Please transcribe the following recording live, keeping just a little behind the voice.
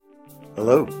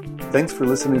Hello. Thanks for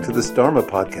listening to this Dharma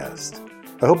podcast.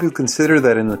 I hope you consider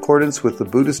that in accordance with the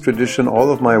Buddhist tradition,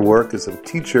 all of my work as a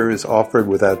teacher is offered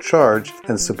without charge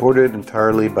and supported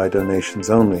entirely by donations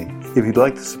only. If you'd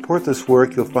like to support this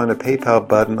work, you'll find a PayPal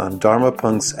button on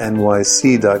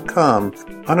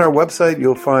dharmapunksnyc.com. On our website,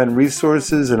 you'll find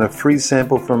resources and a free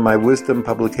sample from my Wisdom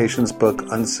Publications book,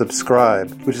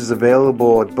 Unsubscribe, which is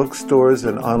available at bookstores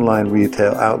and online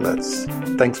retail outlets.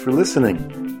 Thanks for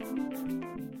listening.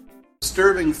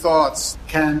 Disturbing thoughts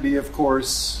can be, of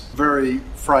course, very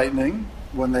frightening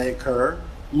when they occur,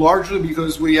 largely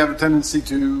because we have a tendency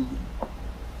to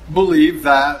believe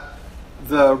that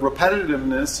the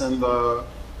repetitiveness and the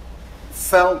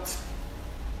felt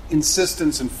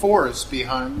insistence and force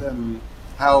behind them,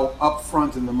 how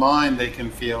upfront in the mind they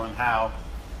can feel and how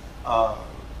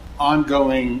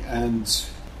ongoing and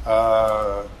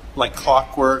like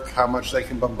clockwork, how much they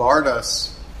can bombard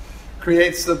us,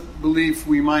 creates the belief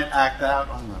we might act out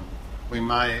on them. We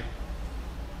might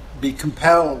be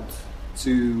compelled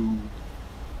to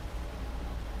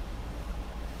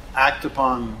act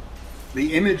upon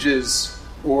the images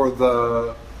or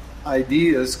the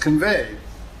ideas conveyed.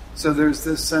 So there's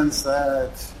this sense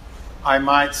that I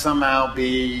might somehow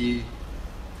be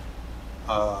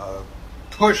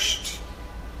pushed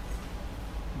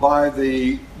by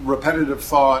the repetitive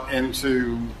thought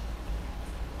into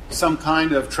some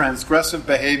kind of transgressive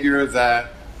behavior that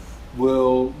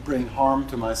will bring harm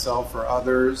to myself or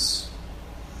others.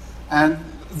 And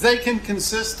they can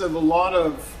consist of a lot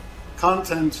of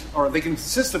content, or they can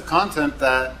consist of content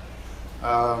that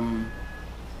can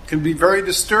be very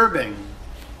disturbing.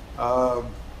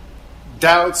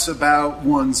 Doubts about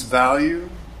one's value,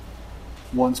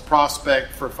 one's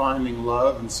prospect for finding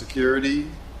love and security,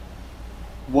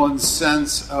 one's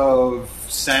sense of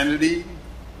sanity,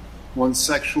 one's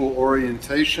sexual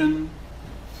orientation,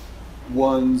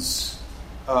 one's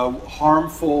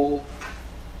harmful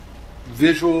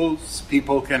visuals.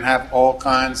 People can have all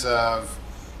kinds of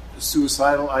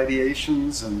suicidal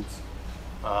ideations and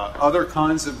other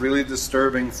kinds of really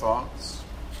disturbing thoughts.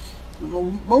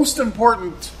 Most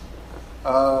important,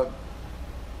 one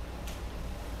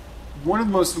of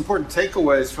the most important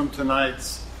takeaways from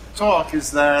tonight's talk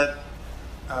is that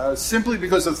simply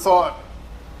because a thought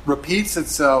repeats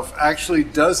itself actually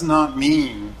does not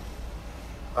mean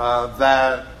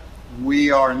that we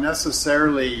are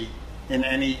necessarily in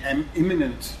any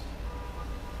imminent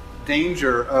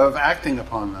danger of acting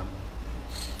upon them.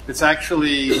 It's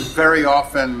actually very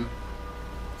often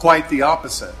quite the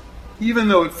opposite. Even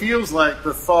though it feels like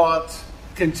the thought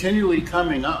continually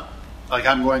coming up, like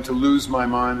I'm going to lose my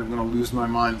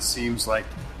mind, seems like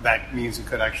that means it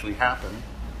could actually happen.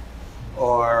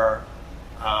 Or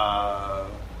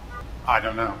I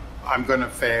don't know, I'm going to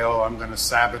fail, I'm going to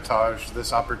sabotage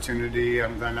this opportunity,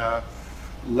 I'm going to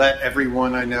let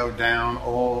everyone I know down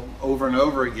all over and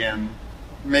over again,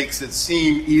 makes it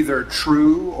seem either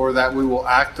true or that we will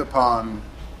act upon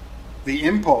the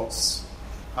impulse.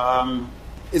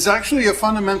 It's actually a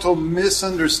fundamental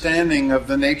misunderstanding of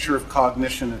the nature of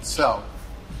cognition itself.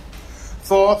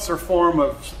 Thoughts are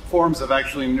forms of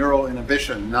actually neural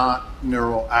inhibition, not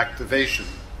neural activation.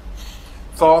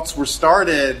 Thoughts were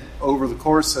started over the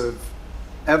course of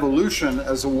evolution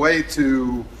as a way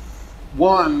to,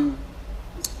 one,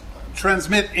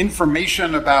 transmit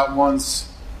information about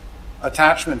one's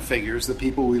attachment figures, the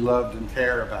people we loved and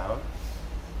care about.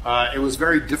 It was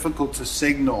very difficult to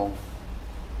signal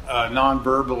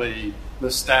non-verbally the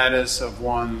status of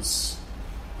one's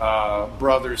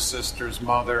brother, sister's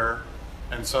mother,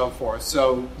 and so forth.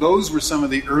 So those were some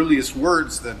of the earliest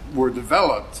words that were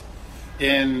developed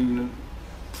in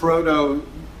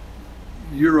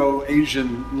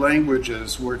Proto-Euro-Asian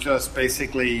languages, were just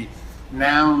basically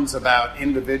nouns about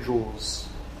individuals.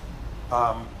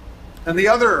 And the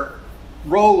other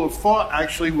role of thought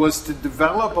actually was to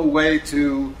develop a way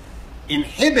to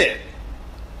inhibit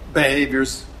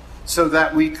behaviors so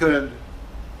that we could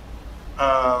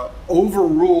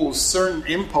overrule certain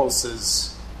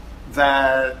impulses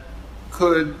that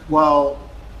could, while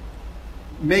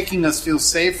making us feel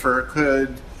safer,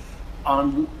 could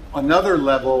on another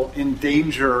level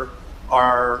endanger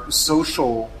our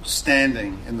social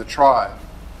standing in the tribe.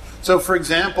 So, for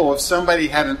example, if somebody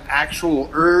had an actual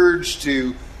urge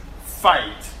to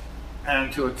fight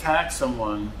and to attack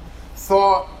someone,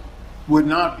 thought would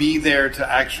not be there to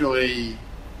actually...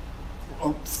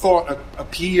 Thought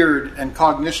appeared and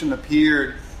cognition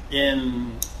appeared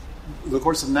in the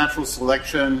course of natural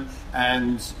selection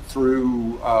and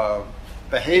through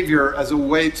behavior as a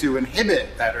way to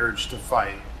inhibit that urge to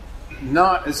fight,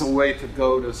 not as a way to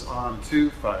goad us on to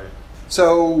fight.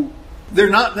 So they're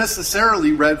not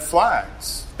necessarily red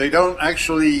flags. They don't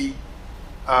actually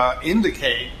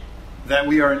indicate that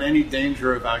we are in any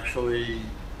danger of actually,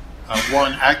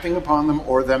 one, acting upon them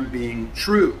or them being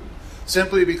true.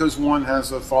 Simply because one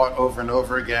has a thought over and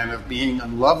over again of being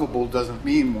unlovable doesn't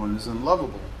mean one is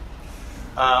unlovable.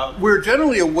 We're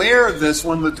generally aware of this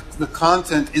when the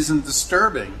content isn't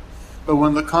disturbing. But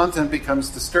when the content becomes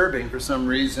disturbing for some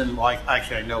reason,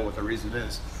 actually I know what the reason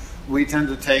is, we tend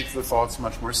to take the thoughts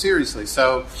much more seriously.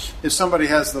 So if somebody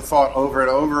has the thought over and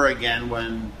over again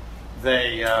when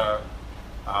they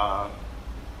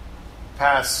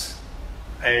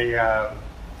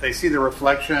they see the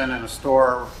reflection in a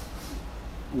store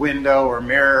window or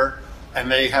mirror, and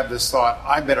they have this thought,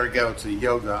 I better go to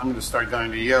yoga. I'm going to start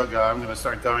going to yoga. I'm going to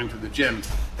start going to the gym.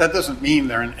 That doesn't mean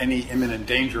they're in any imminent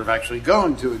danger of actually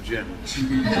going to a gym.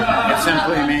 It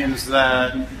simply means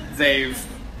that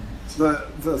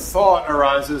the thought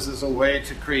arises as a way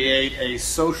to create a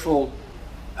social,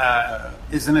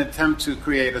 is an attempt to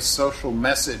create a social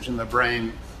message in the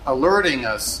brain, alerting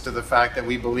us to the fact that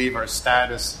we believe our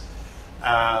status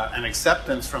and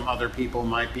acceptance from other people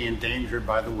might be endangered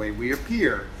by the way we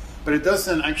appear. But it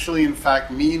doesn't actually, in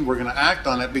fact, mean we're going to act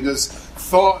on it, because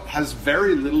thought has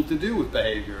very little to do with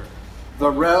behavior.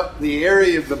 The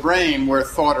area of the brain where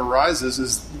thought arises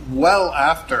is well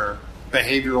after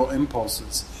behavioral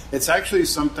impulses. It's actually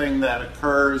something that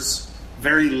occurs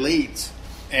very late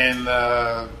in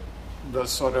the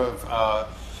sort of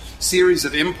series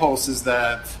of impulses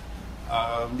that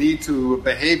lead to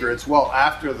behavior. It's well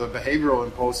after the behavioral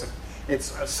impulse.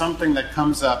 It's something that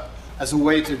comes up as a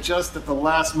way to just at the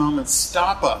last moment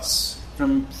stop us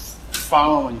from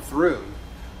following through.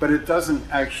 But it doesn't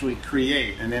actually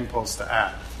create an impulse to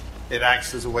act. It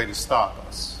acts as a way to stop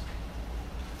us.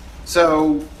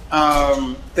 So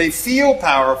they feel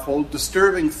powerful,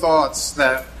 disturbing thoughts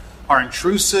that are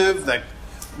intrusive, that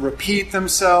repeat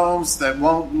themselves, that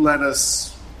won't let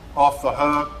us off the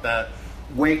hook, that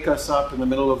wake us up in the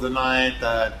middle of the night,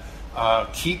 that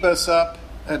keep us up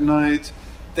at night.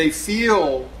 They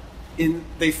feel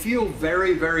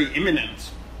very, very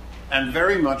imminent, and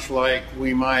very much like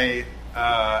we might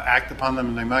act upon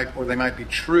them, and they might be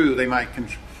true.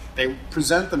 They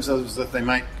present themselves as if they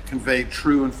might convey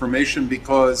true information,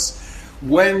 because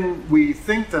when we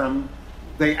think them,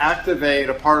 they activate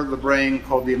a part of the brain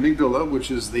called the amygdala,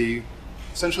 which is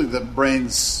essentially the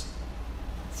brain's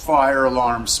fire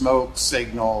alarm, smoke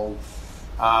signal,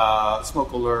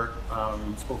 smoke alarm,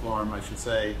 I should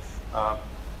say,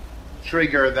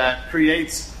 trigger that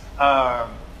creates a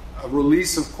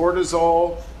release of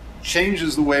cortisol,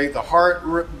 changes the way the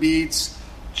heart beats,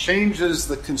 changes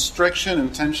the constriction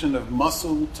and tension of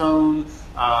muscle tone.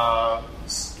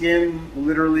 Skin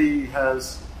literally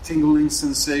has tingling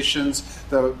sensations.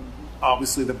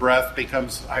 Obviously the breath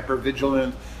becomes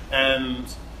hypervigilant, and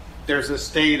there's a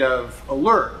state of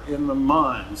alert in the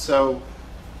mind. So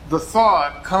the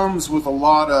thought comes with a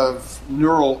lot of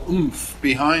neural oomph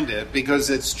behind it, because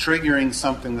it's triggering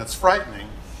something that's frightening.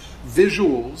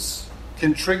 Visuals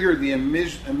can trigger the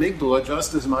amygdala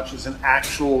just as much as an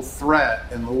actual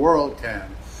threat in the world can.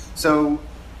 So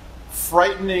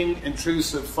frightening,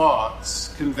 intrusive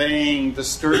thoughts conveying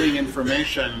disturbing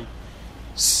information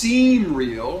seem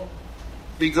real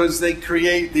because they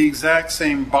create the exact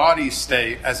same body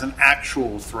state as an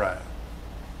actual threat.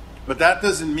 But that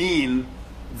doesn't mean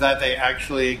that they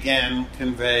actually, again,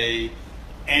 they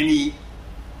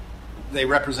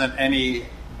represent any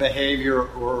behavior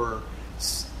or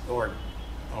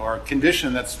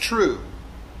condition that's true.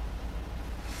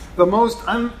 The most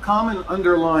common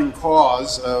underlying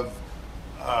cause of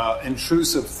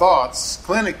intrusive thoughts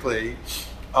clinically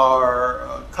are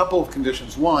a couple of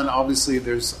conditions. One, obviously,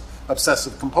 there's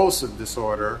obsessive compulsive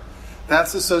disorder.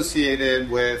 That's associated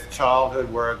with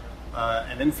childhood, where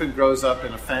an infant grows up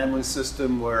in a family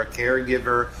system where a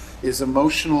caregiver is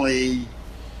emotionally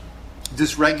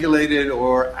dysregulated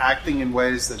or acting in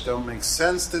ways that don't make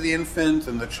sense to the infant,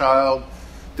 and the child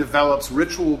develops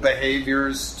ritual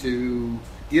behaviors to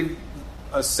give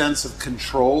a sense of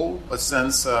control, a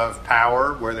sense of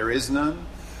power where there is none.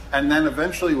 And then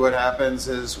eventually what happens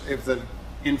is, if the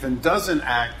infant doesn't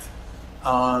act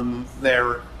on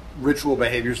their ritual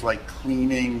behaviors like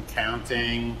cleaning,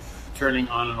 counting, turning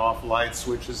on and off light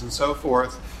switches, and so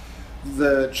forth,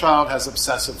 the child has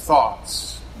obsessive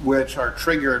thoughts, which are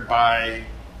triggered by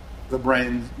the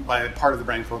brain, by a part of the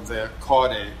brain called the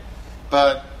caudate.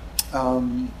 But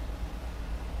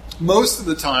most of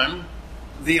the time,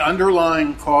 the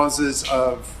underlying causes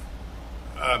of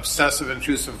obsessive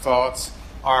intrusive thoughts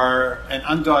are an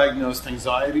undiagnosed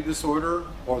anxiety disorder,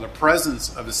 or the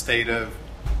presence of a state of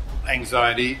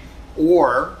anxiety,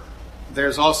 or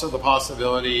there's also the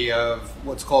possibility of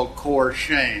what's called core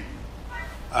shame,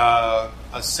 a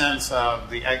sense of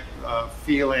the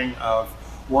feeling of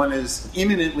one is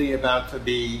imminently about to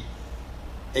be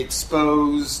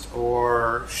exposed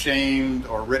or shamed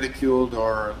or ridiculed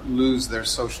or lose their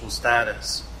social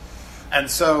status. And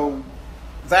so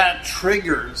that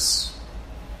triggers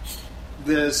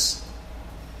this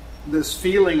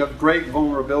feeling of great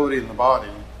vulnerability in the body.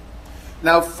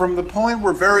 Now, from the point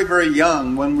we're very, very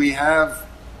young, when we have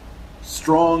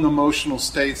strong emotional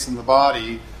states in the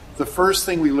body, the first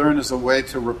thing we learn as a way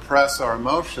to repress our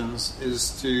emotions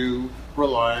is to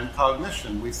rely on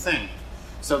cognition. We think.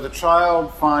 So the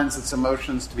child finds its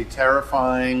emotions to be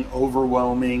terrifying,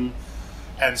 overwhelming,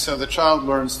 and so the child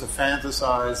learns to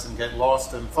fantasize and get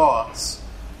lost in thoughts,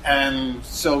 and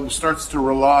so starts to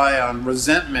rely on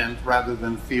resentment rather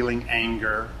than feeling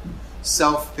anger,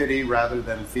 self-pity rather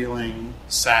than feeling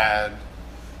sad,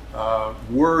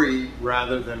 worry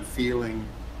rather than feeling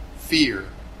fear.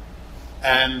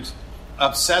 And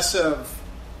obsessive,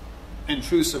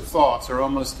 intrusive thoughts are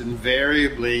almost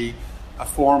invariably a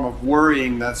form of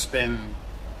worrying that's been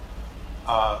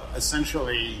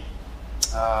essentially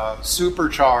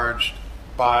supercharged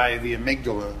by the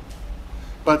amygdala.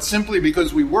 But simply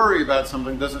because we worry about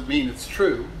something doesn't mean it's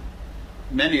true.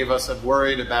 Many of us have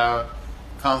worried about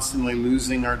constantly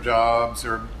losing our jobs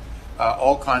or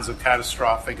all kinds of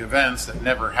catastrophic events that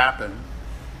never happen.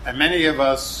 And many of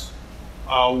us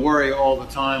worry all the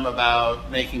time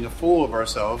about making a fool of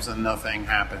ourselves and nothing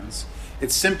happens.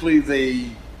 It's simply the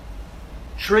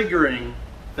triggering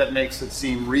that makes it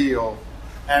seem real.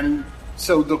 And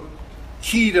so the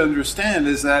key to understand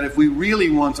is that if we really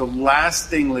want to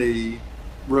lastingly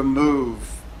remove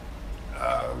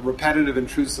repetitive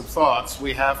intrusive thoughts,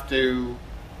 we have to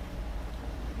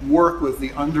work with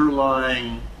the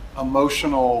underlying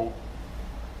emotional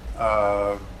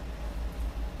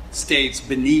states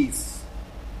beneath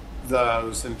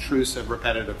those intrusive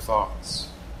repetitive thoughts.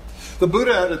 The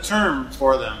Buddha had a term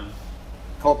for them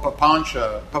called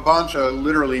papancha. Papancha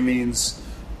literally means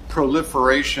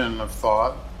proliferation of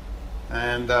thought.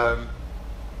 And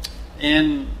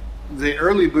in the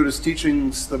early Buddhist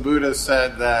teachings, the Buddha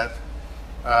said that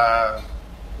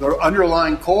the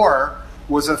underlying core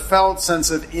was a felt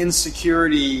sense of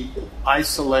insecurity,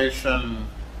 isolation,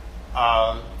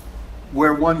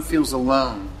 where one feels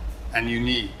alone and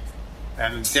unique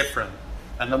and different.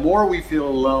 And the more we feel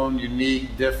alone,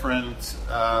 unique, different,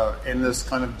 in this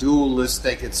kind of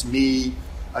dualistic, it's me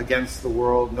against the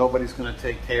world, nobody's going to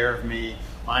take care of me,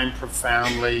 I'm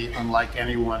profoundly unlike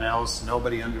anyone else,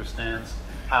 nobody understands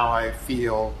how I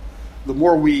feel. The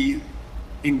more we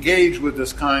engage with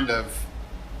this kind of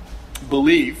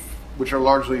belief, which are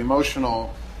largely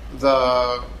emotional,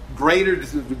 the greater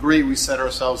the degree we set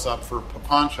ourselves up for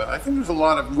papancha. I think there's a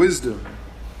lot of wisdom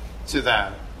to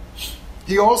that.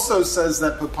 He also says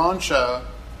that papancha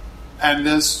and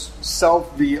this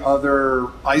self, the other,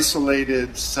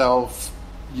 isolated self,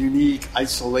 unique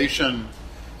isolation,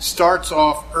 starts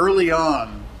off early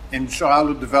on in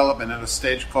childhood development at a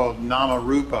stage called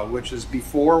namarupa, which is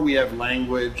before we have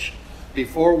language,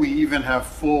 before we even have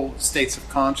full states of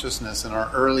consciousness in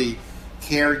our early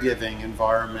caregiving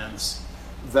environments.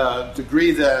 The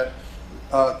degree that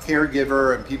a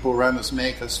caregiver and people around us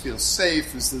make us feel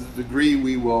safe is the degree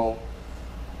we will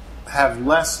have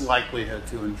less likelihood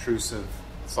to intrusive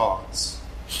thoughts.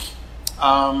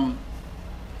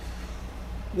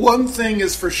 One thing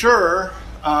is for sure,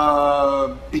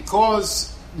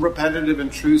 because repetitive,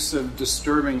 intrusive,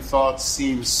 disturbing thoughts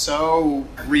seem so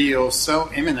real,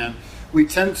 so imminent, we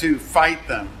tend to fight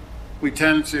them. We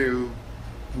tend to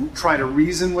try to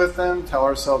reason with them, tell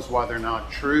ourselves why they're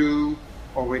not true,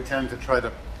 or we tend to try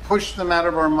to push them out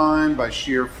of our mind by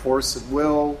sheer force of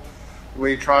will.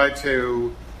 We try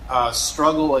to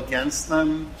struggle against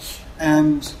them.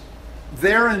 And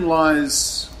therein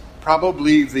lies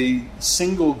probably the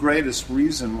single greatest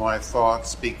reason why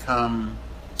thoughts become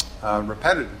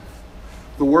repetitive.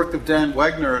 The work of Dan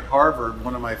Wegner at Harvard,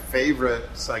 one of my favorite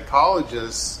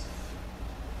psychologists,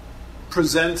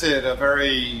 presented a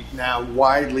very now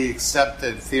widely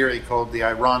accepted theory called the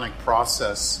ironic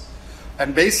process.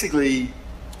 And basically,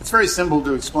 it's very simple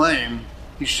to explain.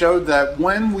 He showed that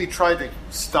when we try to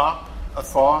stop a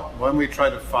thought, when we try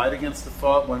to fight against a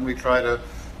thought, when we try to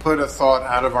put a thought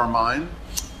out of our mind,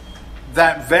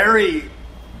 that very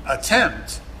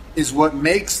attempt is what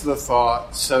makes the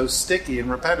thought so sticky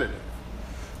and repetitive.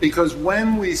 Because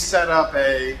when we set up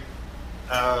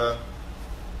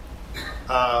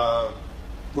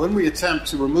when we attempt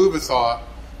to remove a thought,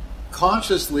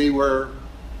 consciously we're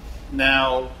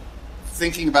now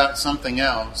thinking about something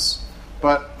else,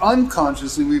 But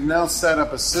unconsciously, we've now set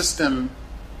up a system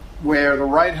where the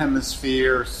right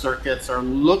hemisphere circuits are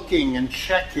looking and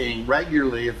checking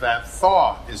regularly if that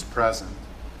thought is present.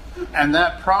 And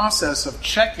that process of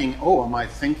checking, am I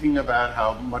thinking about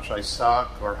how much I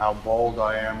suck or how bold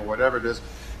I am or whatever it is,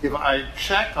 if I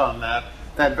check on that,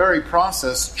 that very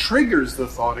process triggers the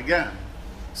thought again.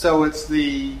 So it's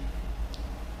the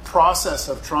process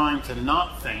of trying to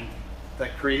not think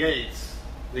that creates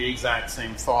the exact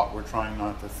same thought we're trying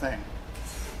not to think.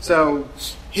 So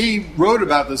he wrote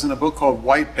about this in a book called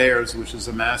White Bears, which is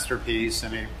a masterpiece.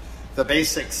 And the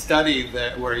basic study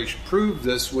where he proved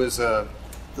this was the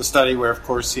study where, of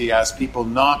course, he asked people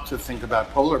not to think about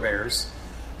polar bears.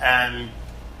 And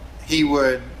he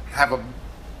would have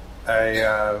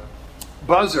a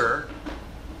buzzer,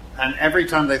 and every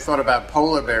time they thought about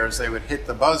polar bears, they would hit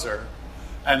the buzzer.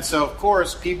 And so, of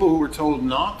course, people who were told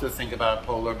not to think about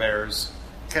polar bears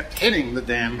kept hitting the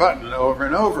damn button over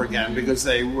and over again because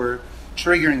they were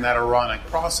triggering that ironic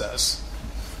process.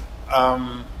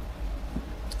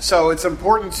 So it's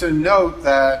important to note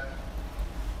that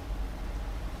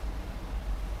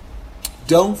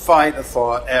don't fight a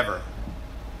thought ever.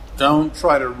 Don't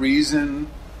try to reason.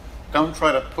 Don't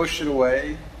try to push it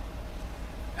away.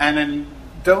 And then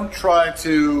don't try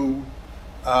to,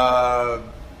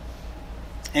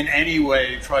 in any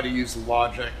way, try to use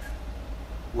logic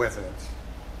with it.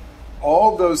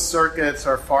 All those circuits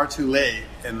are far too late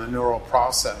in the neural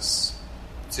process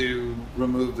to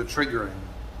remove the triggering.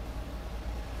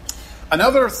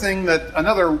 Another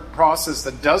process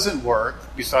that doesn't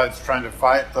work, besides trying to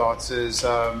fight thoughts, is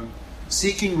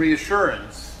seeking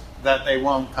reassurance that they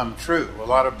won't come true. A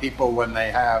lot of people, when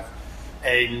they have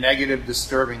a negative,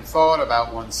 disturbing thought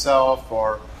about oneself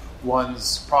or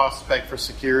one's prospect for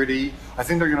security, I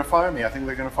think they're going to fire me. I think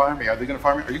they're going to fire me. Are they going to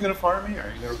fire me? Are you going to fire me?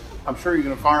 I'm sure you're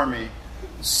going to fire me.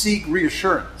 Seek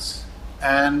reassurance.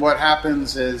 And what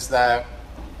happens is that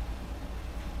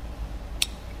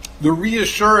the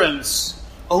reassurance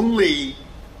only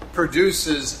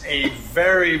produces a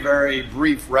very, very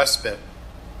brief respite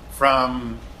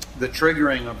from the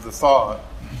triggering of the thought.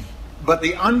 But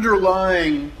the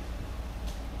underlying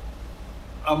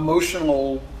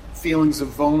emotional feelings of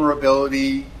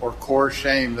vulnerability or core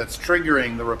shame that's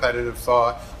triggering the repetitive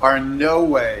thought are in no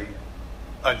way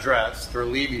addressed or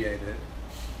alleviated.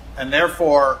 And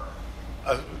therefore,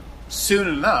 soon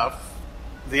enough,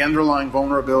 the underlying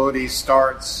vulnerability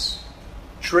starts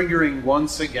triggering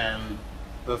once again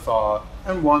the thought,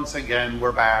 and once again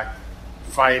we're back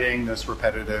fighting this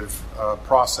repetitive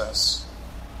process.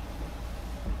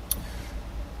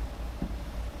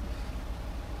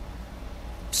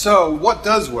 So, what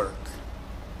does work?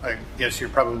 I guess you're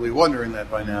probably wondering that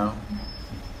by now.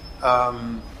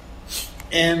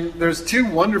 And there's two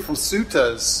wonderful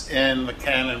suttas in the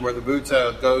canon where the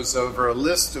Buddha goes over a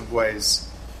list of ways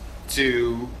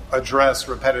to address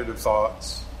repetitive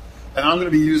thoughts. And I'm going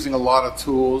to be using a lot of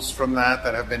tools from that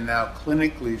have been now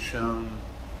clinically shown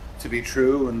to be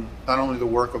true, and not only the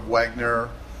work of Wegner,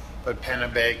 but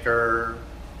Pennebaker,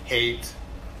 Haidt,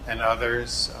 and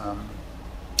others.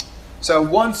 So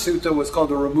one sutta was called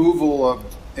The Removal of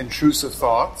Intrusive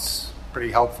Thoughts,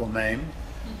 pretty helpful name.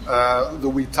 The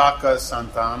Vitaka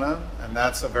Santana, and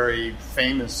that's a very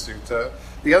famous sutta.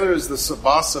 The other is the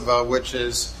Sabbasava, which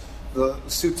is the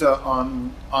sutta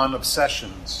on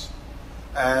obsessions.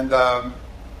 And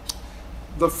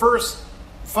the first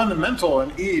fundamental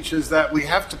in each is that we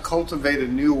have to cultivate a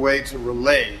new way to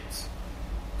relate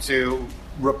to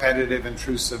repetitive,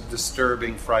 intrusive,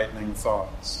 disturbing, frightening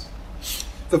thoughts.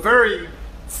 The very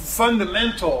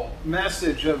fundamental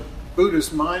message of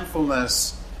Buddhist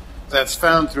mindfulness that's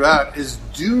found throughout is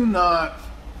do not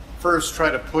first try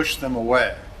to push them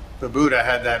away. The Buddha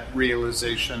had that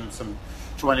realization some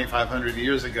 2,500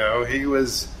 years ago.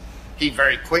 He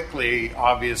very quickly,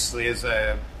 obviously, as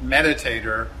a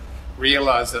meditator,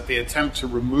 realized that the attempt to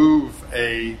remove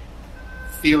a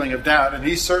feeling of doubt, and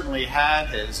he certainly had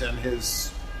his, and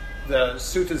the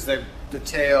suttas that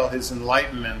detail his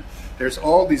enlightenment, there's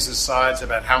all these asides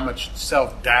about how much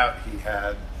self-doubt he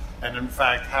had, and in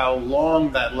fact how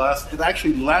long that lasted. It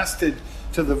actually lasted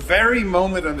to the very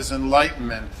moment of his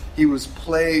enlightenment. He was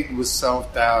plagued with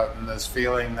self-doubt and this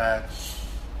feeling that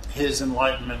his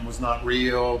enlightenment was not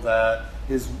real, that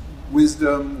his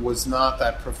wisdom was not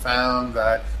that profound,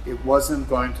 that it wasn't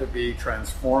going to be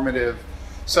transformative.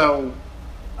 So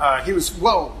he was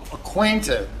well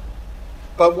acquainted.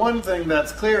 But one thing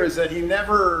that's clear is that he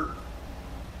never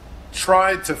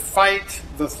tried to fight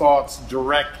the thoughts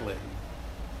directly.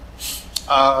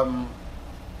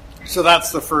 So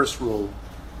that's the first rule.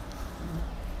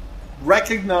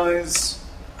 Recognize,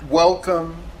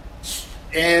 welcome,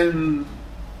 in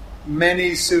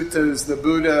many suttas, the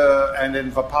Buddha, and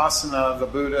in Vipassana, the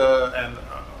Buddha, and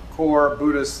core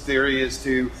Buddhist theory is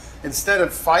to, instead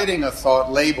of fighting a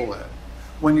thought, label it.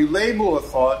 When you label a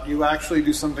thought, you actually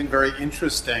do something very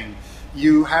interesting.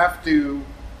 You have to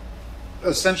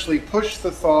essentially push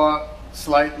the thought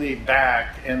slightly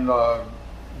back in the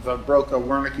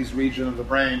Broca-Wernicke's region of the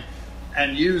brain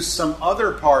and use some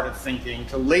other part of thinking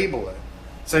to label it.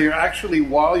 So you're actually,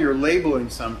 while you're labeling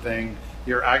something,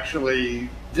 you're actually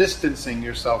distancing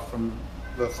yourself from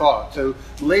the thought. To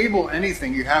label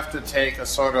anything, you have to take a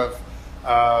sort of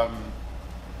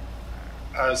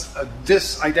a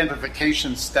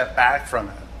disidentification step back from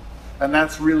it. And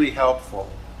that's really helpful.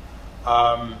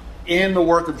 In the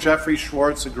work of Jeffrey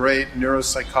Schwartz, a great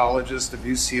neuropsychologist of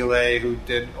UCLA who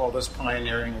did all this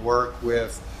pioneering work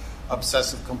with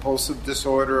obsessive-compulsive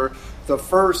disorder, the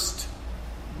first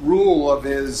rule of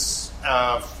his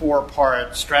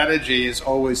four-part strategy is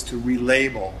always to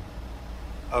relabel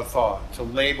a thought, to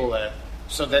label it,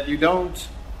 so that you don't,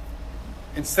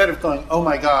 instead of going, oh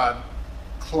my God,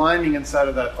 climbing inside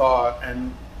of that thought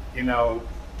and,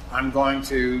 I'm going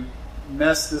to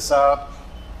mess this up.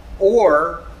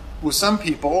 Or with some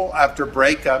people, after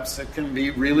breakups, it can be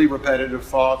really repetitive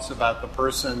thoughts about the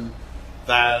person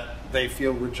that they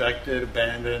feel rejected,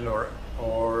 abandoned,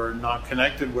 or not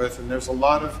connected with. And there's a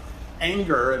lot of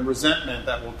anger and resentment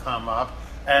that will come up,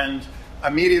 and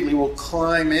immediately will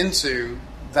climb into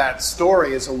that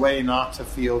story as a way not to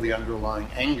feel the underlying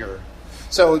anger.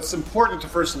 So it's important to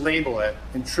first label it,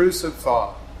 intrusive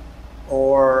thought,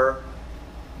 or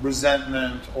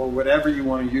resentment, or whatever you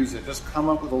want to use it. Just come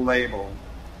up with a label.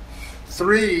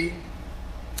 3,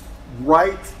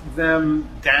 write them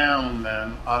down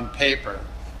then on paper.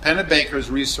 Pennebaker's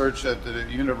research at the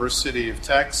University of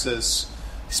Texas,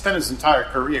 he spent his entire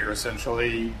career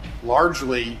essentially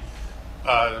largely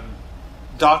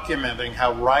documenting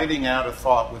how writing out a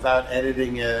thought without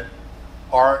editing it,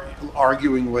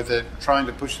 arguing with it, trying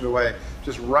to push it away,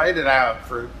 just write it out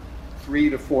for 3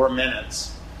 to 4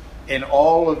 minutes in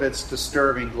all of its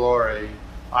disturbing glory.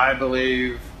 I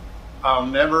believe I'll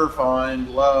never find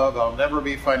love, I'll never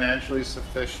be financially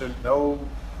sufficient, I'll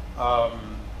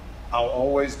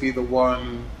always be the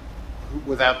one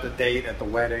without the date at the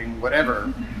wedding,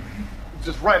 whatever.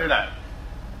 Just write it out.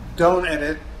 Don't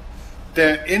edit.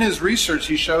 In his research,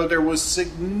 he showed there was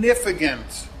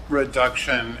significant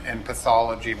reduction in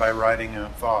pathology by writing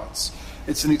out thoughts.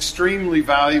 It's an extremely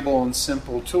valuable and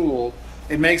simple tool.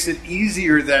 It makes it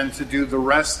easier then to do the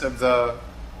rest of the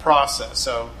process.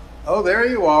 So, there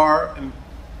you are, and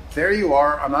there you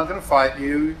are. I'm not going to fight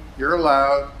you. You're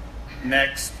allowed.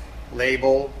 Next,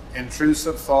 label,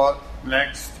 intrusive thought.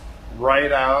 Next,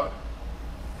 write out.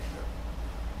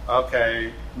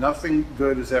 Okay, nothing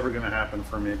good is ever going to happen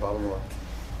for me, blah, blah, blah.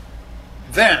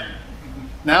 Then,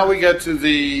 now we get to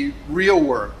the real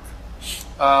work.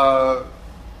 The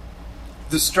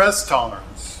stress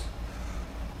tolerance.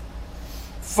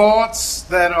 Thoughts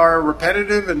that are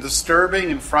repetitive and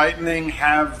disturbing and frightening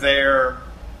have their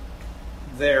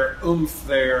oomph,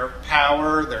 their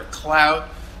power, their clout,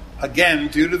 again,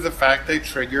 due to the fact they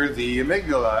trigger the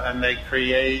amygdala and they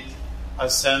create a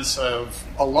sense of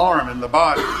alarm in the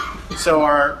body. So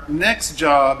our next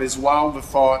job is, while the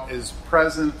thought is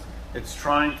present, it's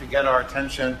trying to get our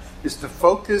attention, is to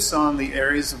focus on the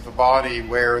areas of the body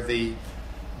where the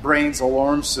brain's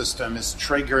alarm system is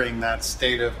triggering that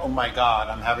state of, oh my God,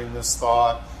 I'm having this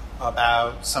thought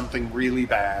about something really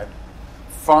bad.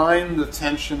 Find the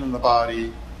tension in the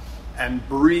body and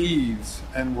breathe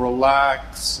and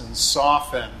relax and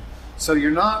soften. So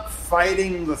you're not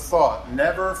fighting the thought.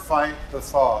 Never fight the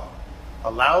thought.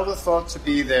 Allow the thought to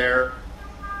be there.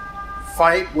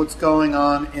 Fight what's going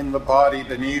on in the body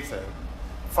beneath it.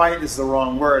 Fight is the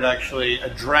wrong word, actually.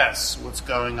 Address what's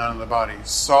going on in the body.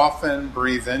 Soften,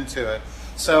 breathe into it.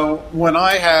 So when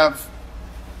I have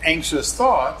anxious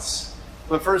thoughts,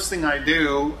 the first thing I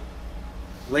do,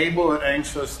 label it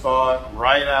anxious thought,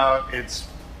 write out its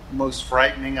most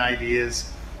frightening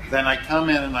ideas. Then I come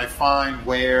in and I find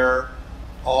where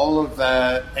all of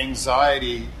that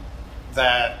anxiety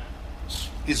that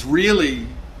is really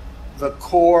the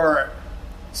core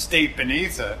state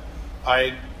beneath it,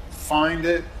 I find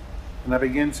it and I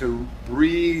begin to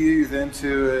breathe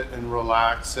into it and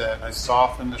relax it. I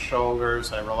soften the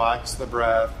shoulders, I relax the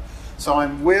breath. So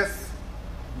I'm with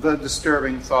the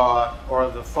disturbing thought, or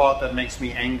the thought that makes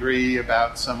me angry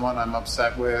about someone I'm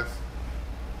upset with.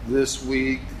 This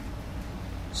week,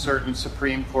 certain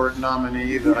Supreme Court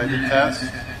nominee that I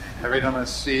detest. Every time I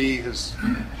see his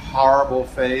horrible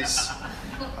face,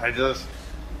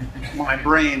 my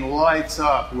brain lights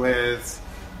up with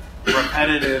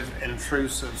repetitive,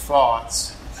 intrusive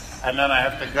thoughts. And then I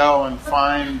have to go and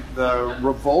find the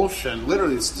revulsion,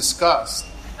 literally it's disgust.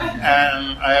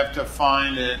 And I have to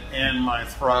find it in my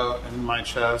throat and my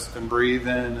chest and breathe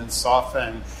in and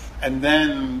soften. And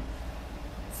then,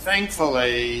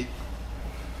 thankfully,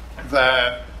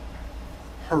 that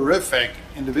horrific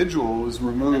individual was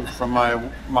removed from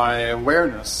my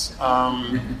awareness.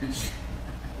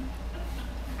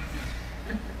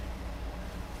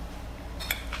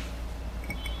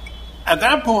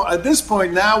 At this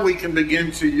point, now we can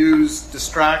begin to use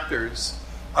distractors.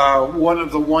 One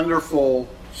of the wonderful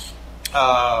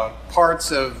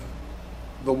parts of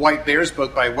the White Bears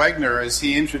book by Wegner is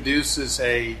he introduces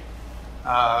a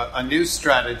new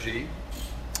strategy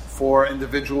for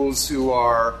individuals who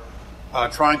are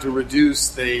trying to reduce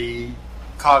the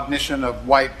cognition of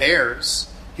white bears.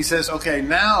 He says, okay,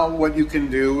 now what you can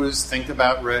do is think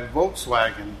about red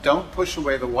Volkswagen. Don't push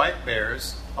away the white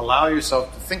bears. Allow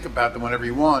yourself to think about them whenever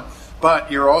you want,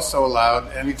 but you're also allowed,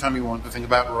 anytime you want, to think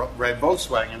about red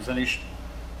Volkswagens. And he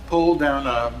pulled down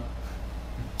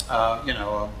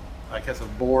I guess a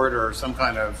board or some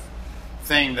kind of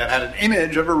thing that had an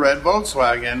image of a red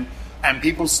Volkswagen, and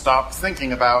people stopped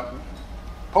thinking about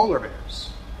polar bears.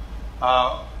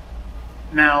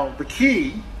 Now, the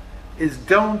key is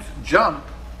don't jump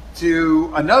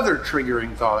to another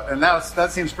triggering thought. And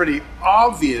that seems pretty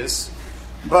obvious,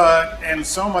 but in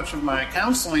so much of my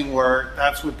counseling work,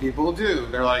 that's what people do.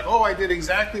 They're like, oh, I did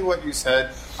exactly what you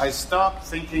said. I stopped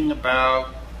thinking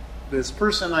about this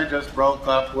person I just broke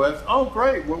up with. Oh,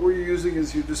 great. What were you using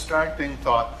as your distracting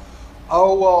thought?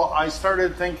 Oh, well, I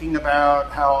started thinking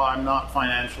about how I'm not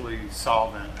financially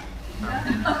solvent.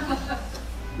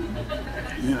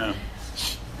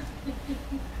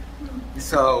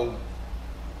 So,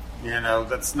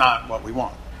 that's not what we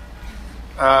want.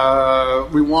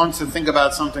 We want to think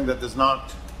about something that does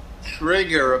not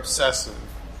trigger obsessive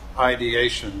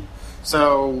ideation.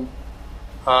 So,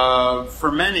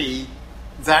 for many,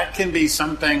 that can be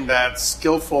something that's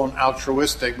skillful and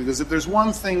altruistic, because if there's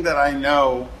one thing that I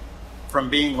know from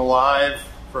being alive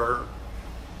for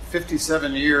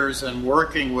 57 years and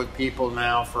working with people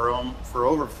now for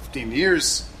over 15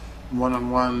 years,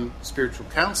 one-on-one spiritual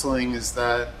counseling, is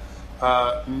that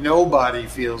nobody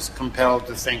feels compelled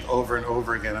to think over and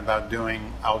over again about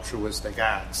doing altruistic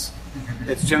acts.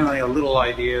 It's generally a little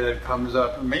idea that comes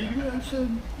up, and maybe I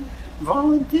should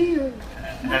volunteer.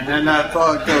 And then that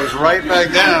thought goes right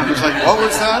back down. It's like, what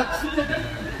was that?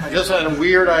 I just had a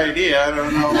weird idea. I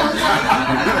don't know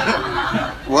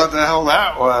what the hell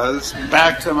that was.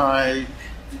 Back to my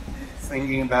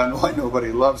thinking about why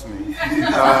nobody loves me.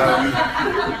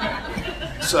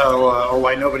 Or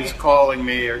why nobody's calling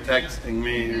me or texting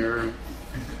me or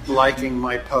liking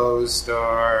my post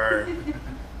or,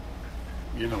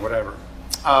 whatever.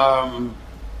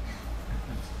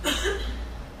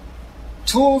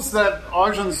 Tools that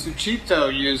Ajahn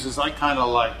Sucitto uses, I kind of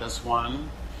like this one,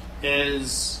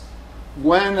 is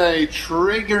when a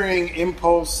triggering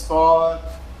impulse thought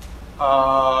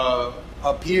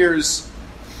appears,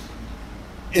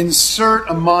 insert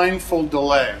a mindful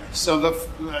delay. So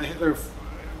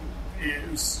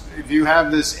if you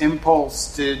have this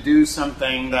impulse to do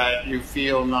something that you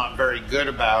feel not very good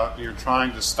about, you're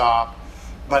trying to stop,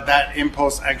 but that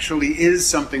impulse actually is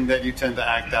something that you tend to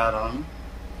act out on,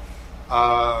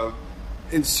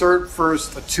 insert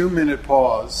first a 2-minute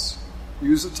pause,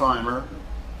 use a timer,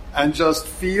 and just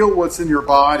feel what's in your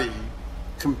body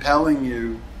compelling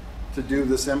you to do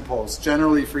this impulse.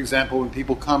 Generally, for example, when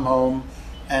people come home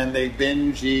and they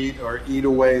binge eat or eat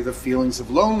away the feelings of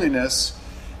loneliness,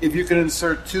 if you can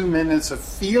insert 2 minutes of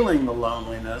feeling the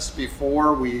loneliness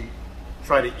before we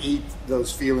try to eat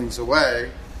those feelings away,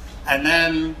 and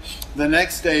then the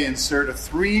next day insert a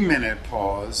 3-minute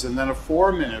pause and then a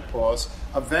 4-minute pause,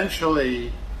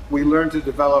 eventually we learn to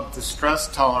develop the stress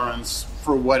tolerance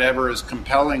for whatever is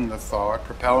propelling the thought,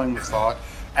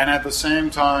 and at the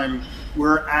same time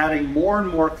we're adding more and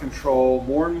more control,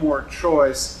 more and more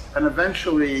choice, and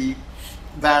eventually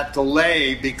that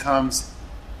delay becomes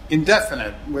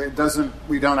indefinite.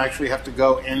 We don't actually have to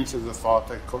go into the thought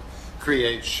that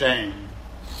creates shame.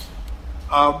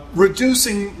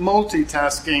 Reducing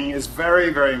multitasking is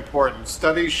very, very important.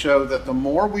 Studies show that the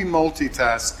more we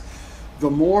multitask, the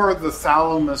more the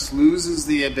thalamus loses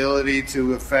the ability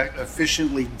to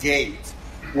efficiently gate.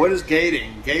 What is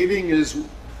gating? Gating is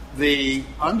the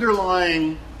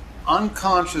underlying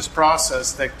unconscious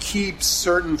process that keeps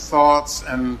certain thoughts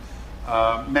and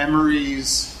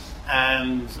memories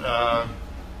and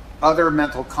other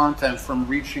mental content from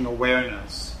reaching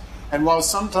awareness. And while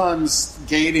sometimes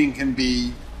gating can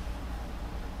be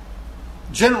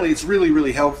generally it's really,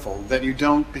 really helpful that you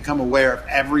don't become aware of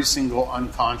every single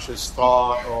unconscious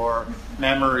thought or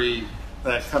memory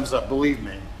that comes up, believe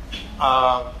me.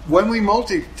 When we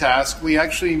multitask, we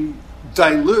actually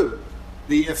dilute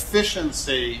the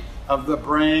efficiency of the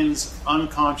brain's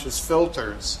unconscious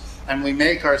filters, and we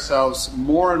make ourselves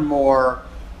more and more,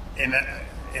 in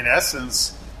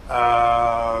essence,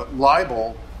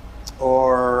 liable,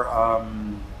 or I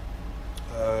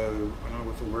don't know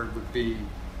what the word would be,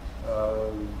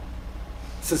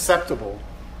 susceptible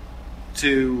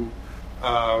to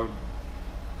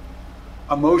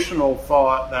emotional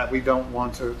thought that we don't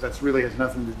want to, that really has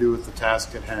nothing to do with the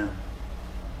task at hand.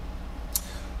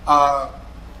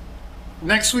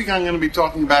 Next week I'm going to be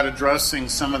talking about addressing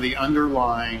some of the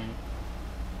underlying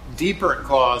deeper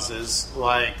causes,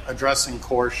 like addressing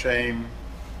core shame,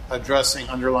 addressing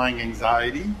underlying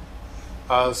anxiety.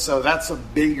 So that's a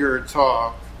bigger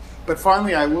talk. But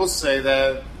finally, I will say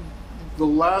that the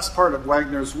last part of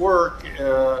Wagner's work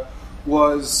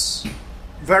was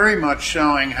very much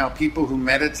showing how people who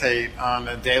meditate on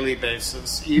a daily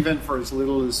basis, even for as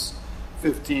little as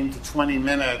 15 to 20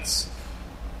 minutes,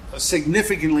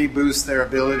 significantly boost their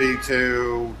ability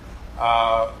to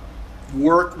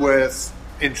work with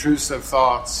intrusive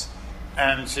thoughts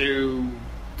and to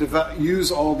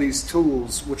use all these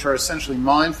tools, which are essentially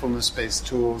mindfulness-based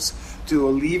tools, to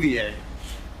alleviate.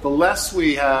 The less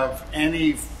we have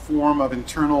any form of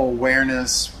internal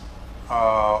awareness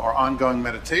or ongoing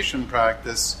meditation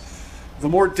practice, the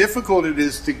more difficult it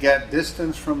is to get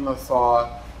distance from the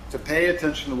thought, to pay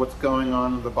attention to what's going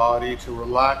on in the body, to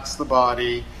relax the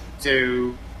body,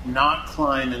 to not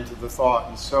climb into the thought,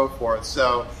 and so forth.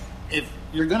 So if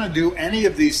you're going to do any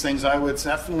of these things, I would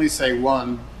definitely say,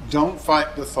 one, don't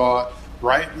fight the thought,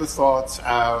 write the thoughts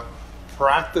out,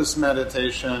 practice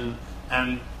meditation,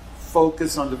 and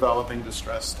focus on developing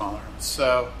distress tolerance.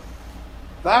 So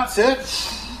that's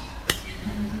it.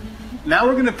 Now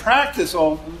we're going to practice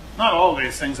not all of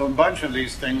these things, a bunch of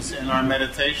these things in our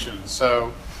meditation.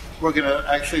 So we're going to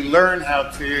actually learn how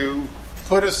to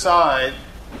put aside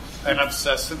an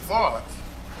obsessive thought.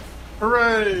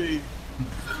 Hooray!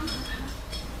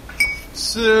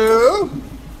 So,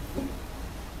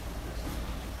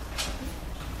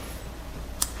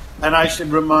 and I should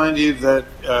remind you that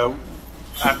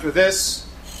after this,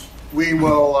 we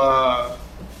will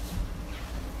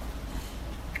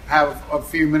have a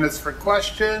few minutes for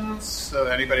questions. So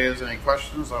if anybody has any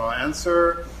questions, I'll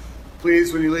answer.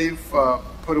 Please, when you leave,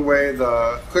 put away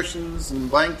the cushions and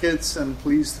blankets, and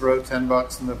please throw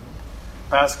 $10 in the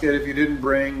basket. If you didn't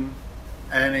bring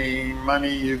any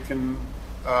money, you can,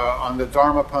 on the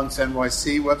Dharma Punks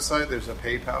NYC website, there's a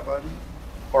PayPal button,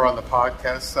 or on the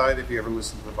podcast side, if you ever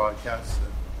listen to the podcast.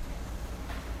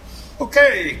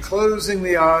 Okay, closing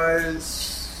the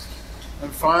eyes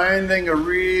and finding a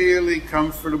really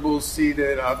comfortable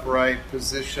seated upright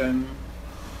position.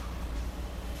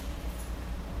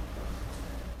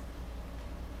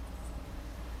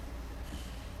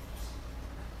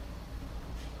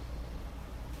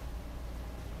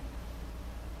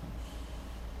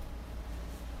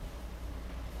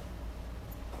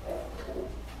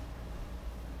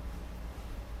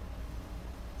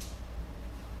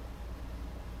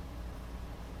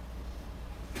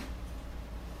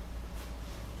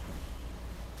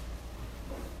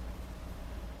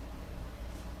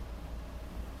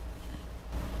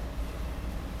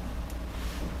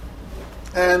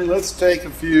 And let's take a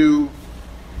few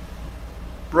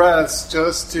breaths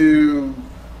just to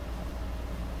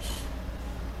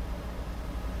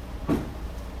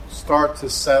start to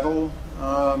settle.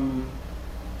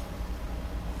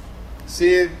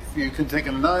 See if you can take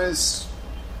a nice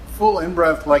full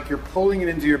in-breath, like you're pulling it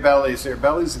into your belly. So your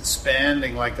belly's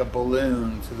expanding like a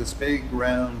balloon to this big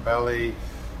round belly,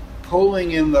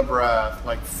 pulling in the breath,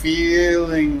 like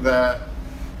feeling that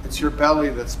it's your belly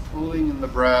that's pulling in the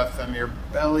breath, and your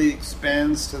belly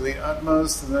expands to the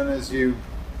utmost, and then as you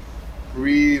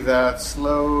breathe out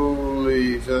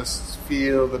slowly, just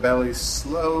feel the belly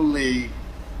slowly,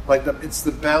 like it's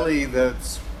the belly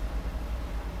that's,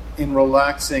 in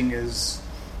relaxing, is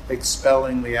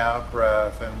expelling the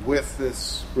out-breath. And with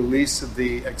this release of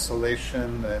the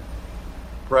exhalation, the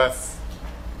breath,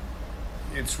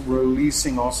 it's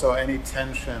releasing also any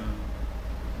tension,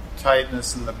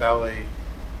 tightness in the belly.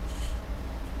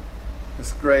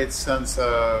 This great sense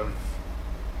of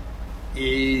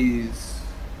ease.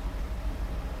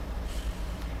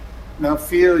 Now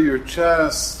feel your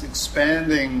chest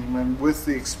expanding, and with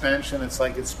the expansion, it's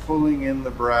like it's pulling in the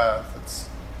breath.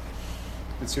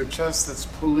 It's your chest that's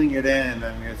pulling it in,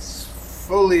 and it's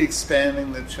fully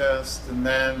expanding the chest. And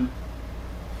then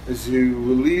as you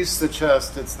release the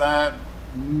chest, it's that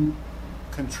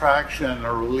contraction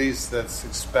or release that's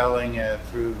expelling it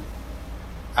through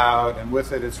out, and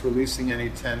with it it's releasing any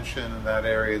tension in that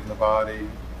area in the body.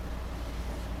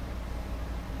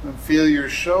 And feel your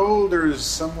shoulders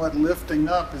somewhat lifting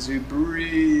up as you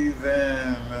breathe in,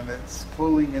 and it's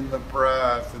pulling in the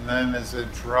breath, and then as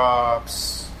it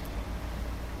drops,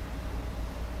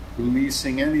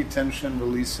 releasing any tension,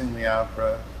 releasing the out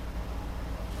breath.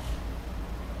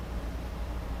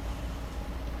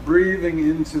 Breathing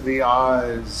into the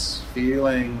eyes,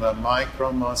 feeling the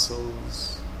micro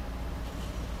muscles.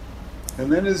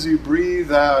 And then as you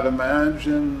breathe out,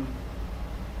 imagine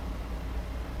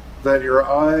that your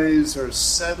eyes are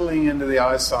settling into the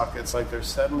eye sockets, like they're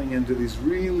settling into these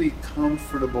really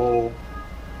comfortable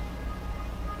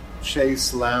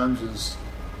chaise lounges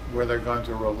where they're going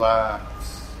to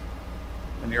relax.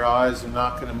 And your eyes are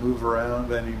not going to move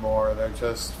around anymore. They're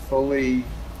just fully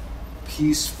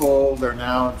peaceful. They're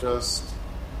now just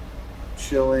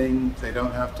chilling. They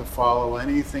don't have to follow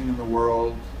anything in the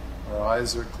world. Our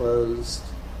eyes are closed.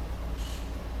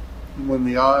 And when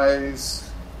the eyes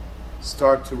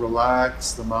start to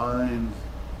relax, the mind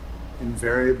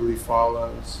invariably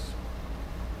follows.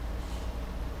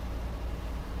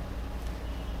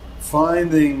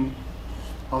 Finding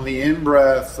on the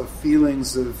in-breath the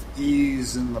feelings of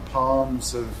ease in the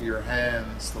palms of your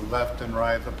hands, the left and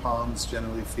right, the palms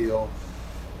generally feel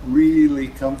really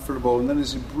comfortable. And then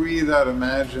as you breathe out,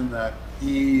 imagine that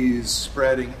ease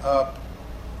spreading up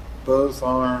both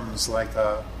arms like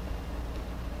a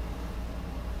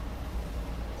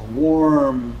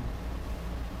warm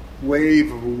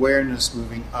wave of awareness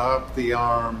moving up the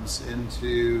arms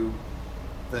into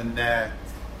the neck,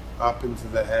 up into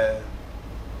the head.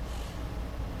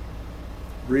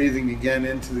 Breathing again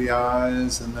into the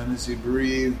eyes, and then as you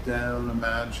breathe down,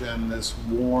 imagine this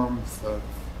warmth of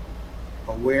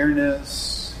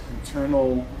awareness,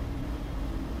 internal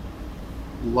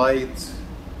light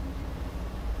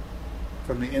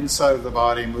from the inside of the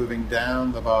body moving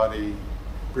down the body,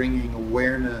 bringing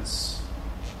awareness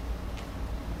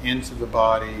into the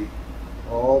body,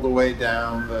 all the way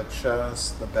down the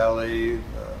chest, the belly,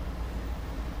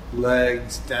 the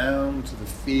legs, down to the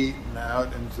feet and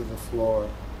out into the floor.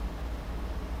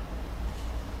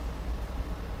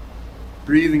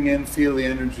 Breathing in, feel the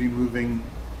energy moving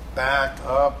back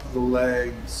up the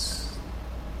legs,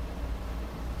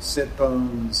 sit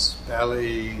bones,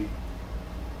 belly,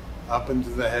 up into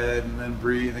the head, and then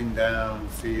breathing down.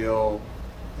 Feel,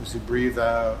 as you breathe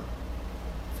out,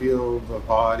 feel the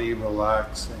body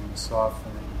relaxing,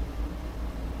 softening.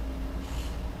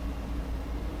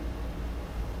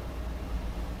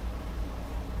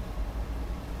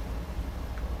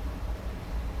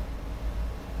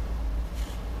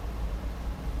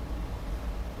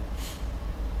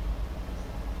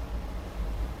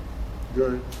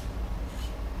 Good.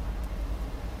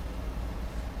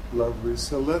 Lovely.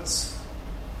 So let's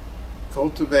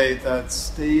cultivate that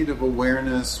state of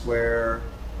awareness where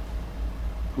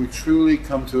we truly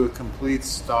come to a complete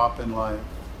stop in life.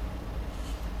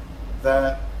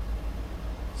 That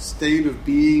state of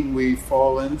being we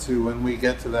fall into when we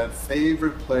get to that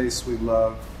favorite place we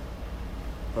love,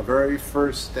 the very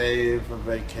first day of a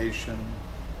vacation.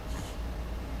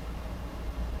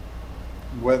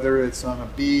 Whether it's on a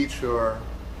beach or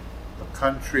a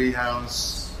country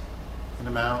house in a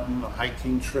mountain, a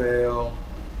hiking trail,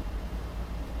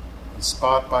 a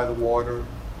spot by the water,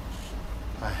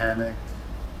 a hammock.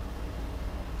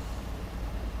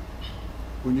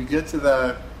 When you get to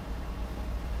that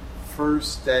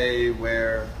first day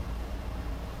where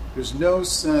there's no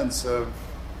sense of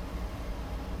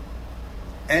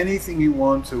anything you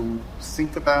want to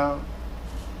think about,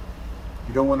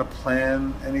 you don't want to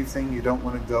plan anything, you don't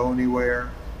want to go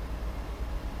anywhere,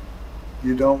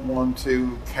 you don't want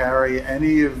to carry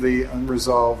any of the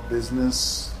unresolved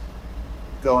business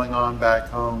going on back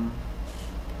home,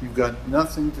 you've got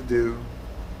nothing to do,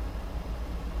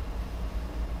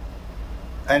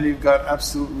 and you've got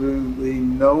absolutely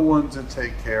no one to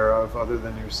take care of other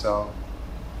than yourself.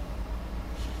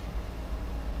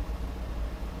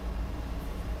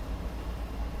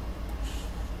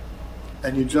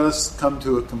 And you just come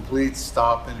to a complete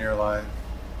stop in your life.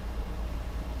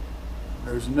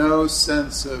 There's no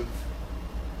sense of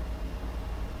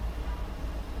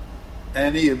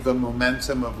any of the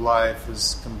momentum of life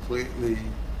is completely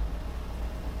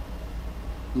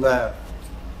left.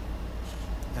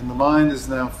 And the mind is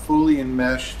now fully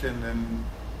enmeshed and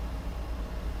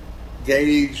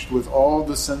engaged with all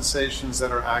the sensations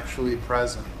that are actually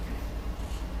present.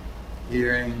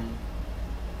 Hearing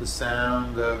the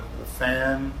sound of the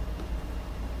fan,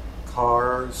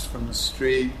 cars from the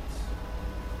street,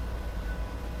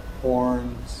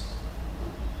 horns,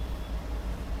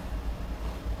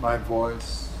 my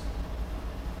voice.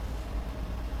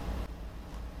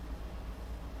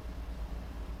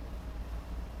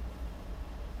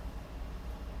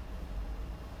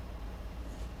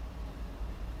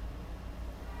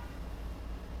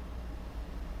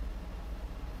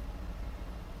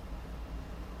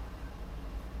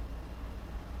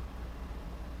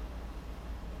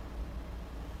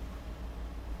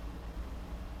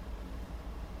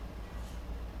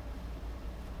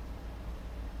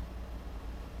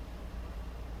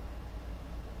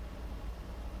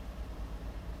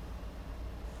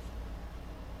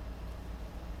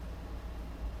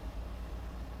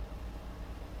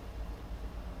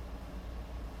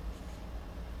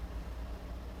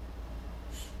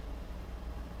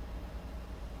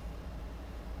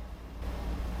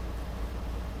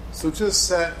 So just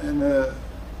set an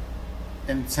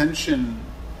intention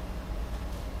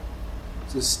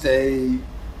to stay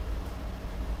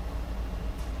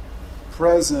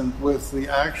present with the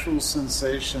actual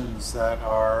sensations that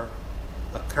are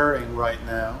occurring right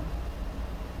now.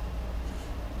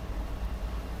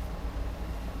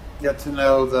 Get to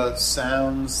know the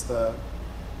sounds, the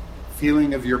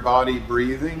feeling of your body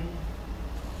breathing.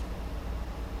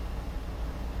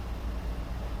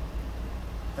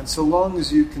 And so long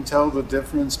as you can tell the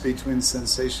difference between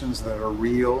sensations that are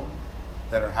real,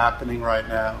 that are happening right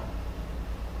now,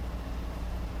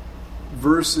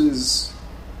 versus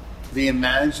the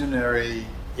imaginary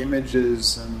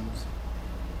images and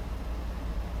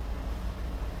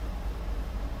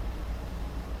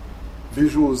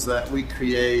visuals that we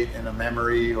create in a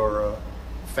memory or a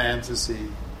fantasy,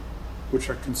 which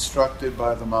are constructed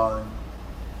by the mind.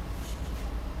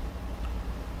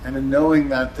 And in knowing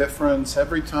that difference,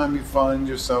 every time you find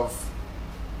yourself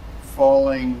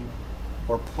falling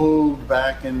or pulled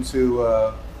back into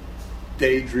a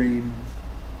daydream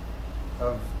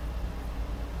of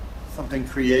something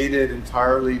created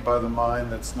entirely by the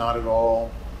mind that's not at all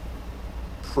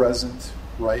present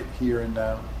right here and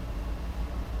now,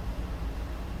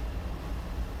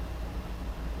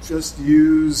 just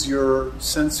use your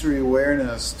sensory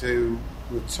awareness to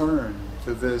return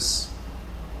to this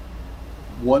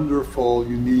wonderful,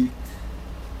 unique,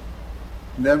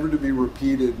 never to be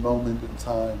repeated moment in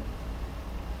time.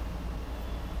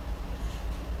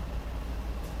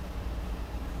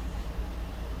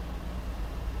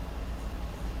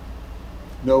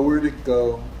 Nowhere to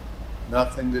go,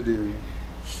 nothing to do,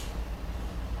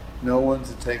 no one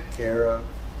to take care of.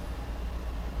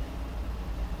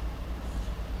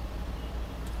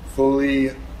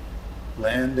 Fully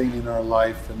landing in our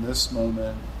life in this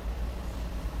moment.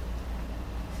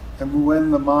 And when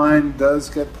the mind does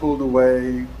get pulled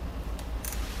away,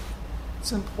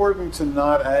 it's important to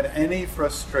not add any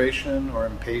frustration or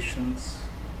impatience.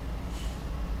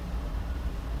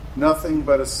 Nothing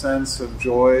but a sense of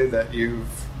joy that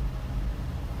you've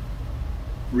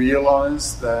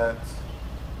realized that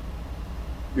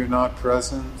you're not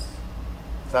present.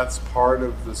 That's part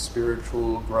of the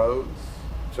spiritual growth,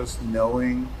 just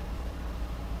knowing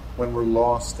when we're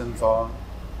lost in thought.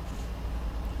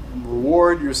 And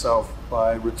reward yourself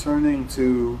by returning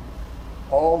to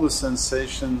all the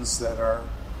sensations that are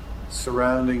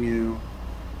surrounding you,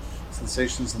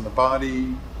 sensations in the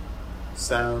body,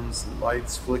 sounds,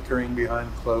 lights flickering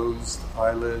behind closed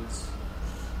eyelids.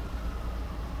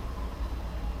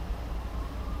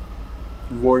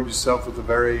 Reward yourself with a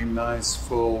very nice,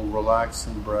 full,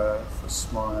 relaxing breath, a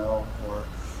smile, or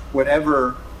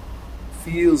whatever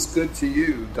feels good to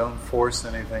you. Don't force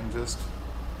anything, just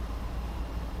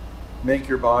make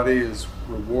your body as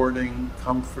rewarding,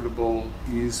 comfortable,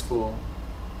 easeful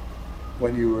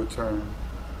when you return.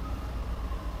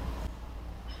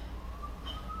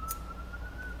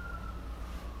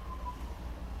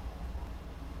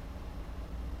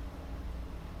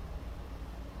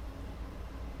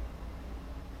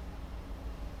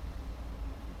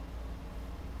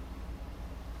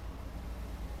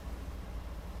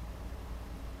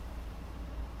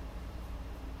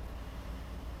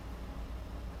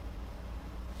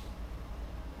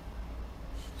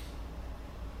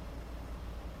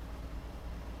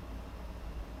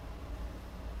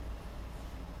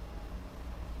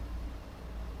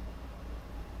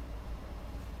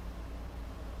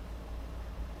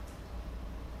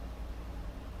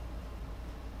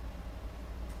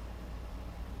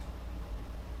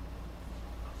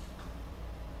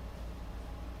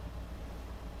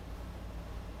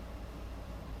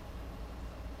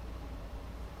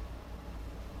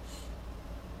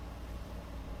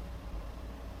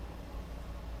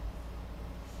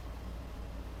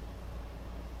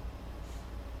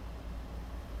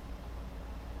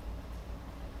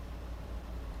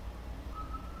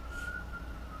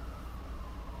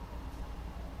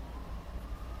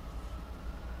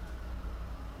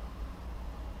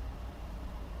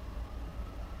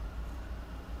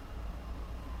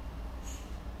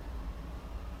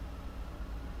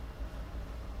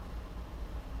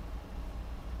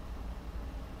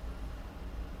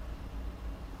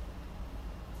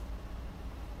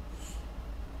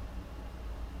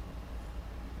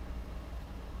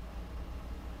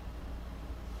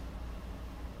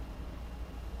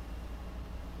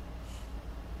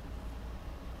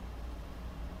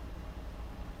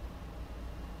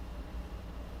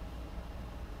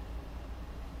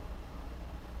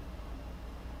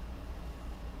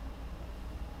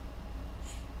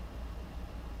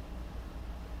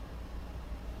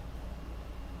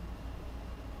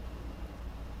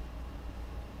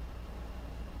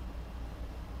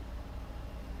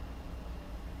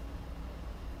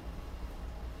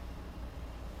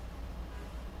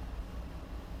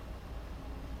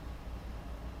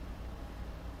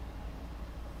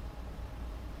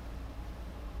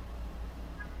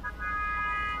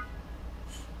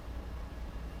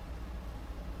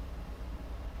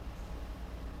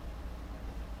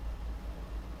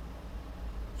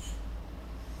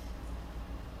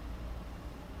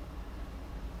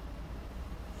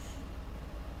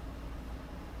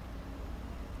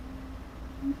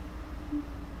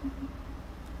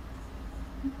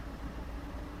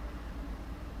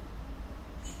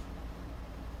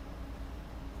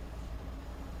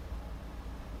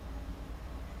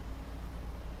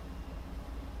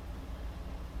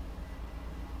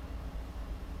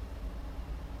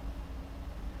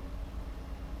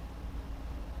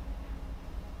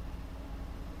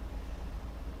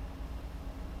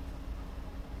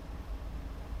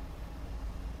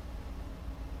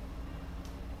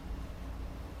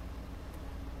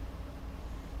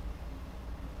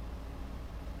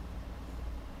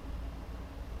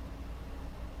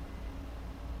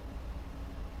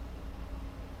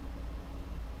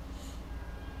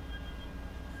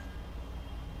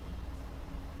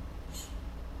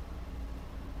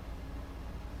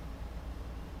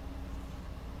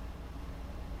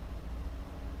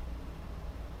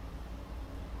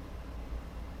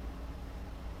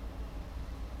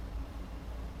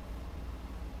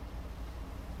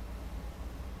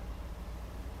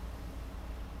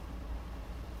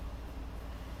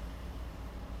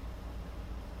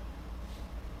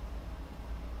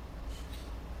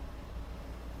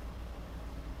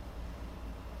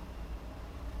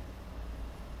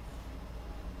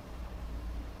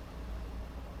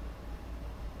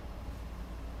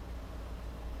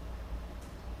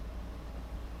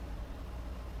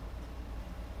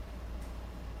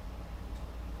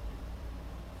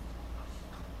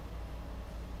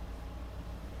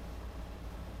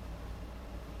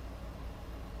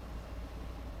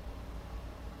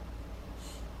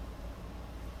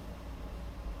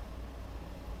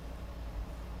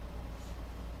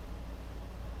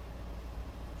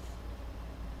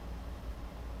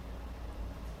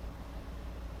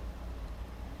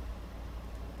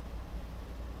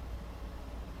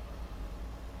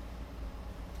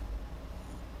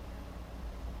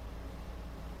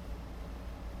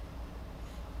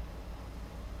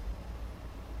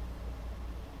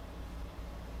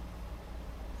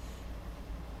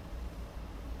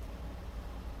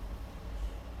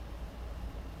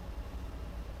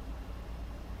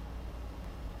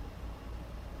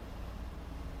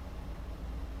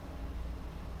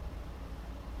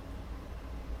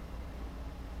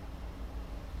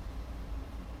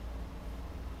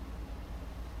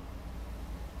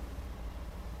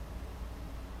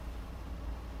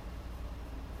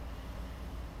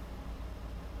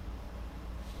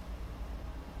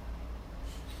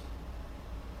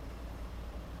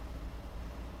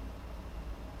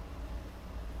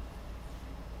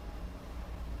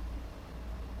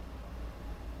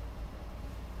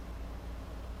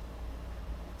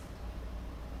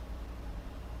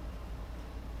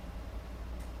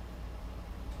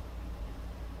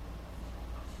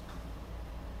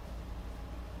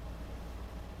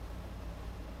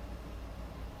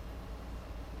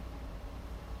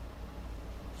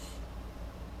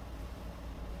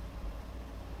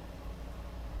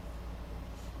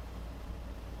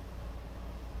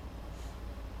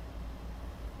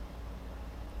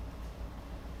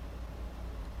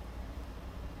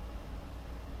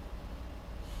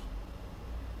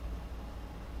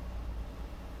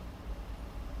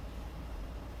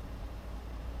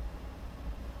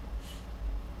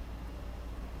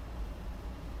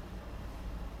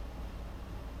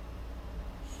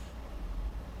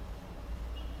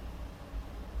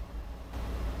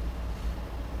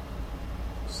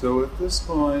 So at this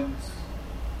point,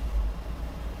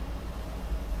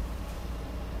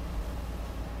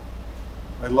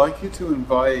 I'd like you to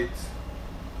invite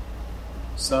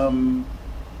some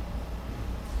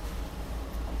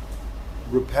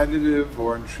repetitive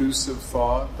or intrusive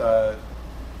thought that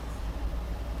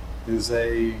is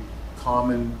a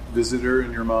common visitor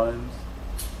in your mind.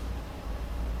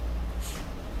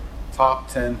 Top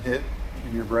 10 hit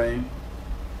in your brain.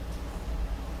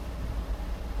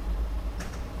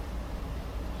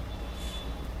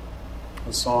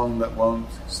 A song that won't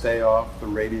stay off the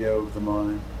radio of the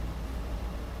mind.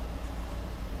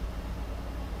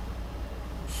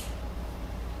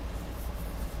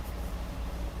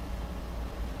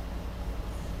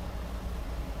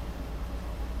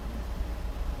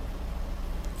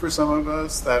 For some of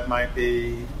us, that might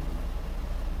be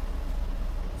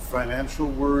financial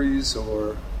worries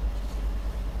or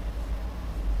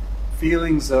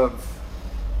feelings of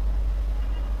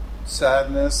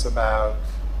sadness about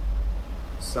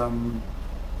some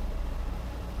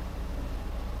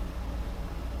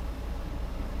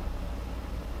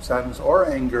sadness or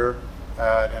anger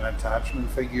at an attachment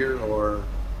figure, or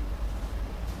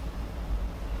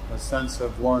a sense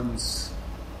of one's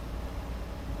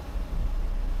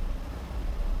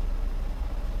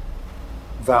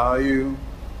value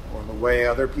or the way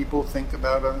other people think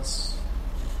about us.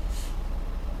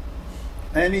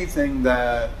 Anything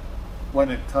that, when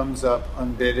it comes up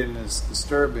unbidden, is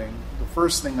disturbing. The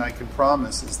first thing I can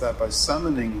promise is that by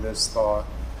summoning this thought,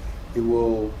 it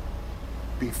will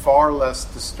be far less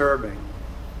disturbing.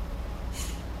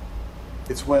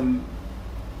 It's when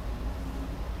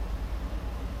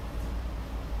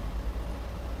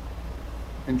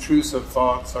intrusive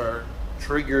thoughts are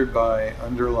triggered by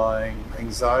underlying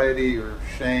anxiety or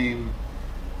shame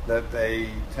that they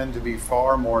tend to be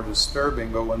far more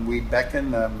disturbing, but when we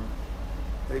beckon them,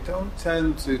 they don't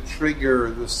tend to trigger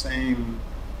the same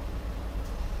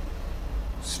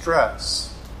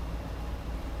stress.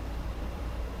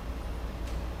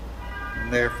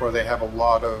 And therefore they have a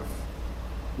lot of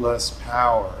less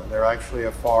power. They're actually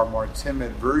a far more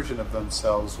timid version of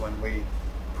themselves when we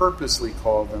purposely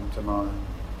call them to mind.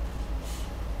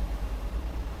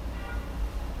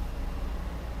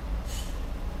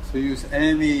 So use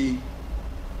any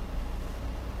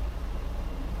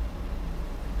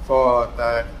thought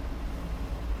that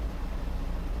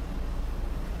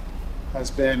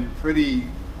has been pretty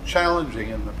challenging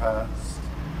in the past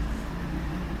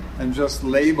and just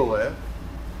label it.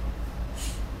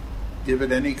 Give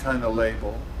it any kind of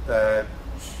label that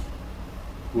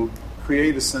will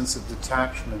create a sense of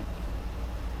detachment.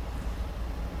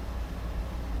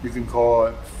 You can call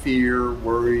it fear,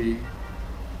 worry,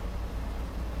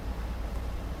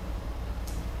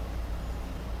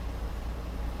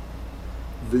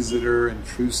 visitor,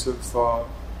 intrusive thought.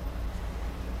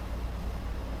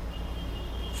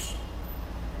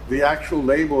 The actual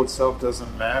label itself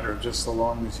doesn't matter, just so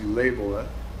long as you label it.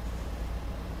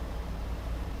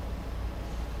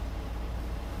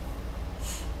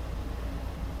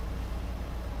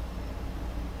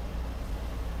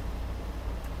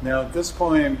 Now at this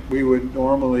point, we would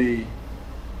normally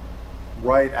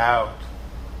write out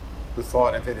the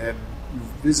thought if it had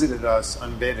visited us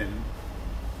unbidden.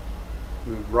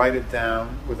 We would write it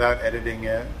down without editing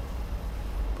it.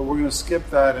 But we're going to skip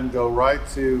that and go right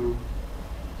to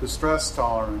the stress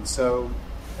tolerance. So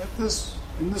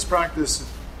in this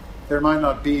practice, there might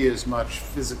not be as much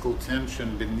physical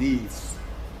tension beneath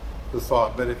the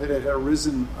thought, but if it had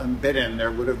arisen unbidden,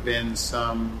 there would have been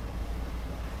some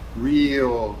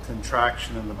real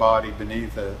contraction in the body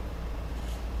beneath it.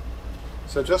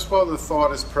 So just while the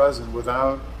thought is present,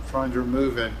 without trying to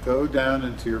remove it, go down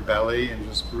into your belly and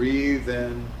just breathe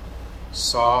in,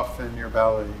 soften your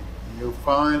belly. And you'll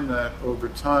find that over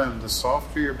time, the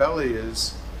softer your belly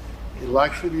is, it'll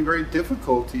actually be very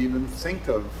difficult to even think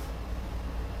of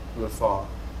the thought.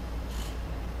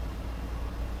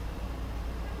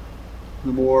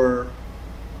 The more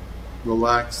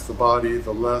relaxed the body,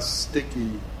 the less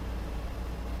sticky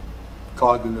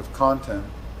cognitive content.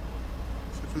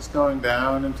 Just going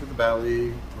down into the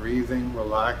belly, breathing,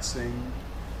 relaxing,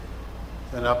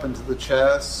 then up into the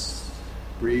chest,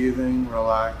 breathing,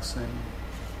 relaxing,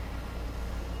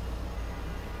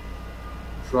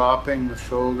 dropping the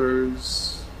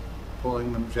shoulders,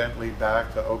 pulling them gently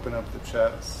back to open up the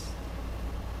chest.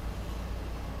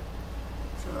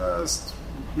 Just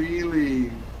really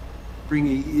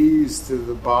bringing ease to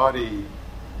the body,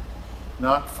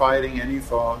 not fighting any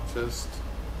thought, just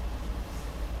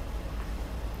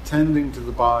tending to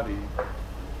the body.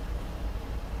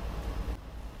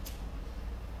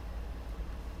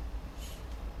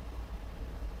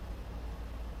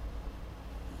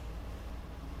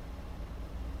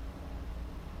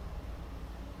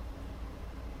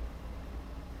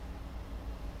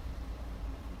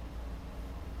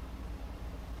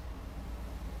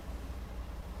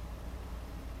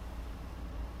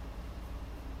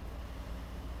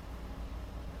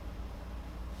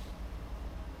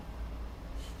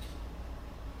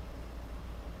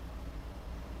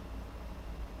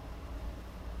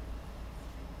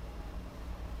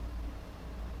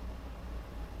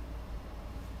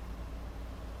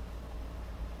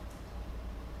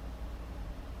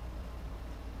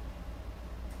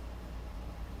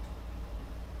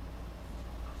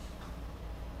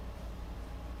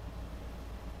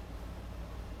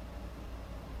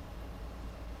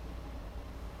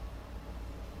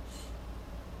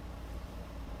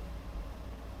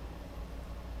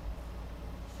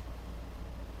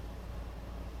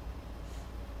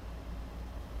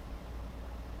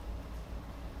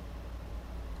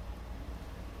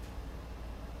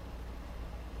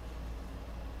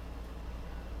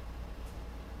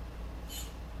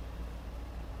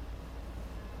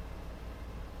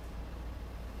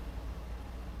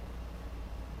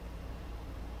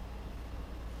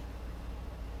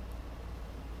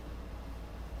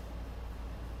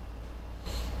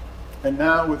 And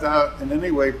now, without in any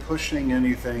way pushing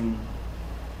anything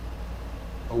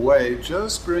away,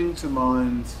 just bring to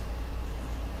mind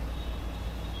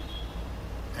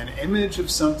an image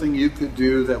of something you could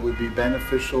do that would be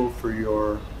beneficial for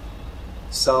yourself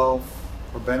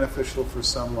or beneficial for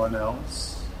someone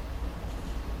else.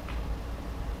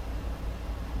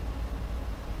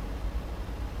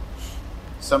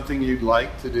 Something you'd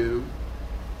like to do.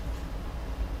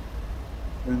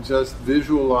 And just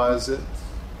visualize it.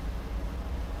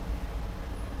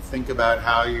 Think about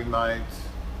how you might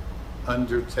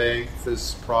undertake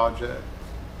this project.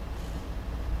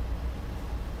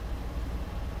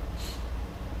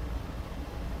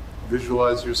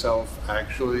 Visualize yourself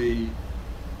actually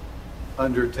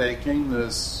undertaking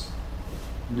this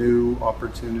new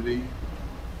opportunity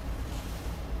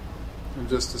and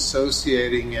just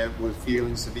associating it with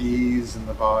feelings of ease in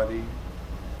the body.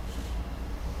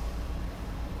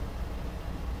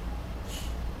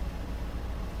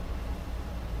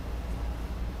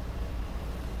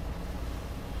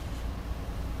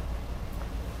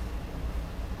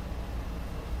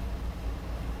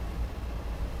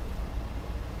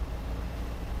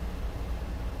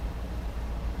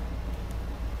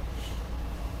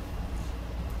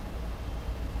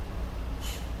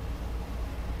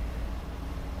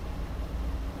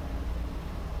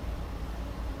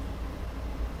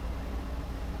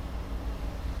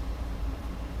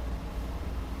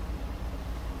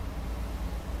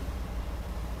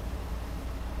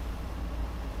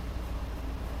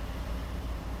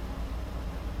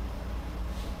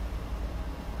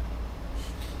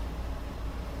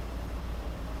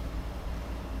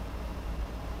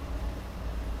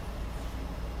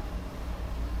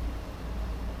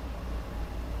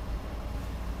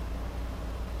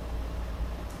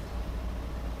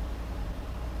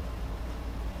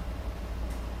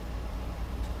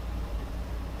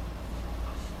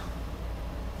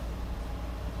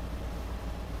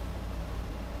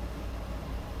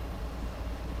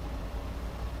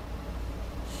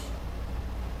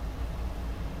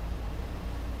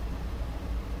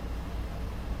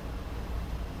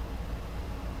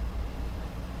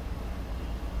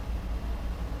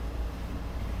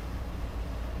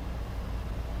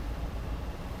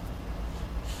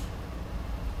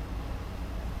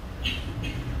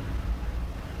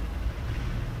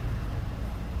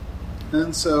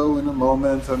 And so in a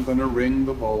moment I'm going to ring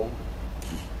the bowl.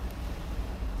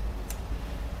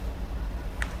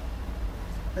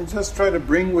 And just try to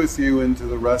bring with you into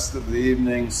the rest of the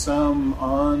evening some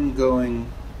ongoing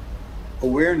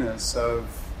awareness of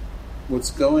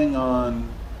what's going on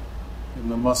in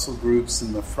the muscle groups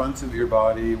in the front of your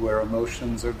body where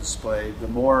emotions are displayed. The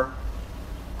more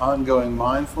ongoing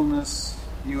mindfulness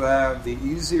you have, the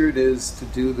easier it is to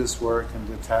do this work and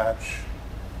detach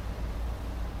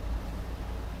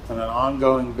on an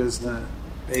ongoing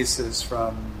basis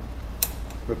from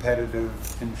repetitive,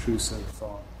 intrusive thoughts.